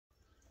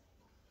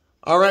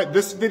All right,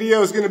 this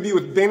video is going to be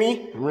with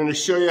Benny. I'm going to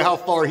show you how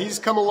far he's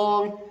come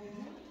along.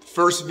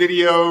 First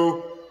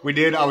video we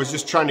did, I was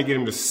just trying to get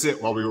him to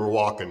sit while we were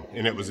walking,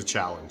 and it was a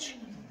challenge.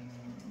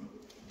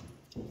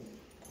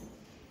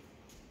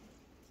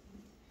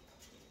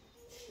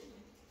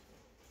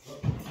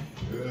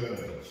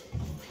 Good.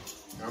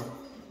 Come.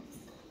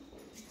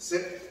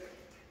 Sit.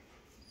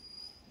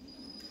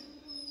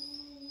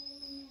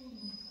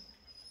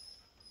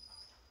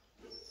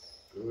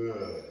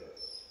 Good.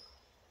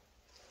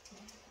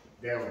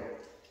 Down.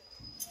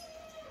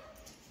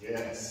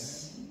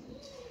 Yes.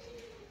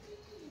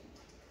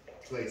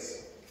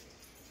 Place.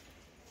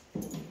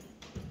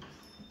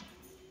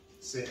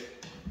 Sit.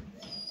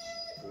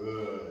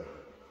 Good.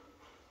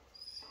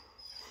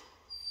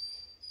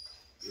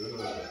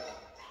 Good.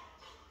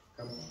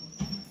 Come.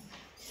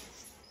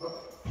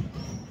 Up.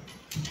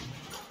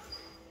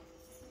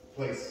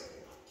 Place.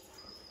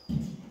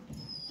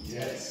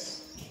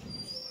 Yes.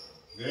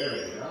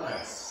 Very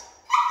nice.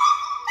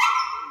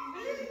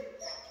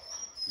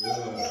 Good.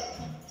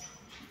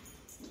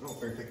 I don't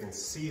think they can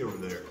see over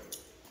there.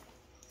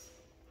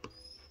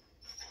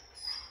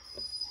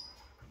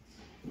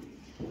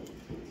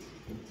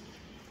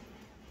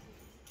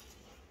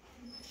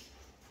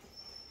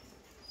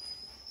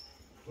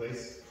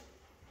 Place.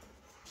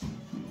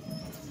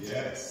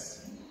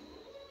 Yes.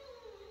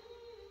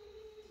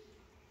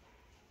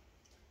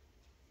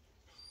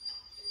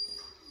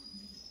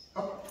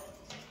 Up.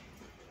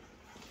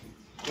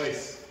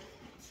 Place.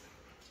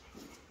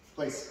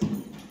 Place.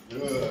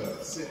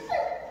 Good. Sit.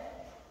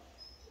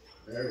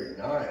 Very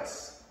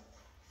nice.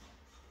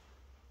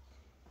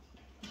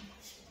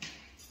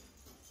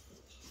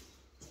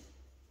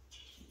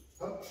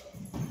 Up.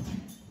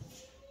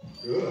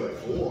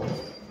 Good boy.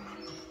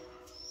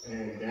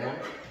 And down.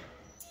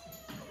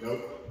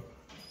 Nope.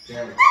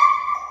 Down.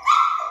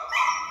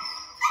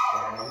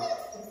 Down.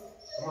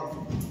 Come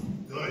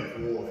on. Good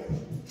boy.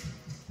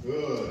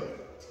 Good.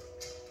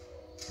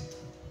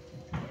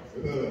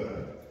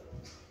 Good.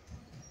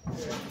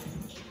 Okay.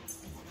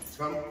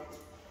 Come.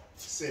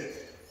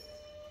 Sit.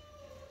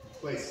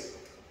 Place.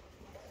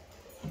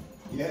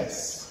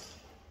 Yes.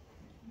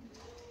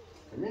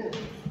 Come here.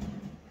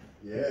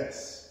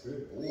 Yes.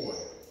 Good boy.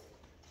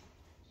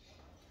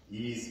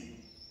 Easy.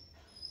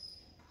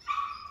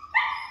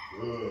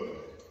 Good.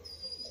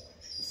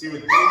 See,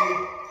 with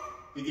Benny,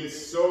 he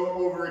gets so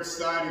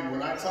overexcited.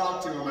 When I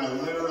talk to him, I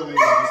literally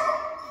am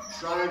just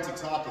trying to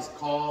talk as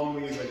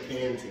calmly as I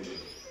can to him.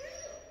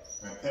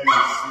 I pet him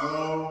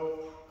slow.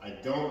 I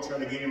don't try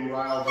to get him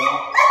riled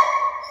up.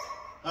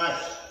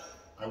 Hush.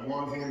 I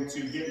want him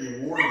to get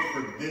rewarded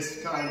for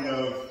this kind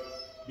of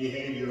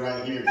behavior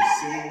right here.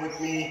 Just sitting with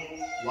me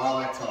while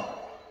I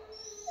talk.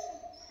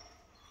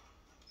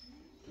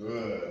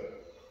 Good.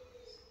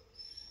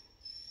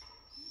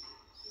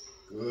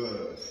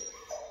 Good.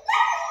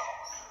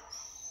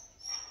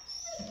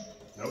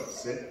 Nope,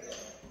 sit.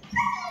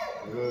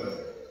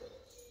 Good.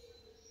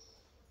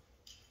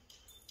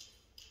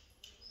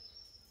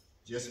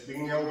 Just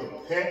being able to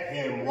pet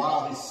him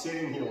while he's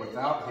sitting here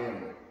without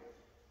him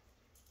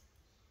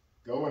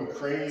going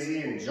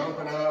crazy and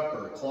jumping up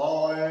or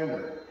clawing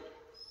or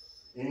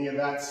any of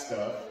that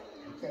stuff.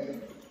 Okay.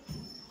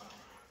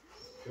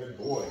 Good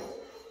boy.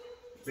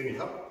 Benny,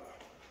 up.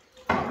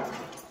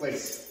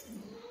 Place.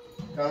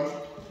 Come.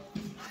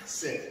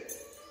 Sit.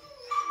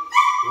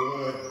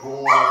 Good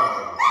boy.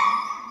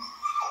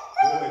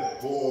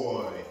 Good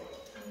boy.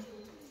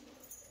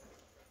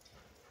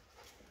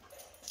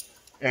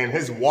 And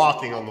his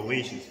walking on the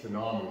leash is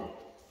phenomenal.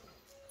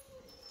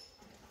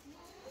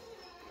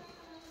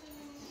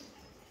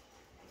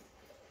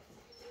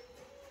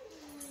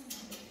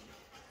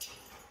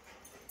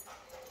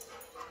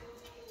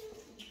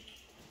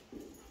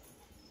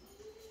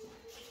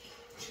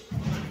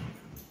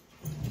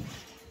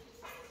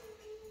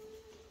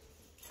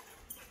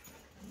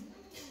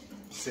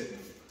 Sit.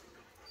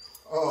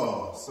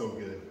 Oh, so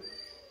good.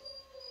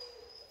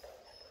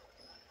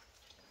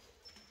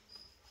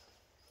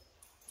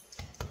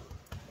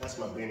 That's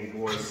my Benny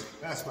boys.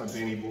 That's my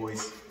Benny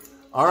boys.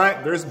 All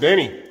right, there's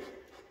Benny.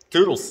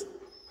 Toodles.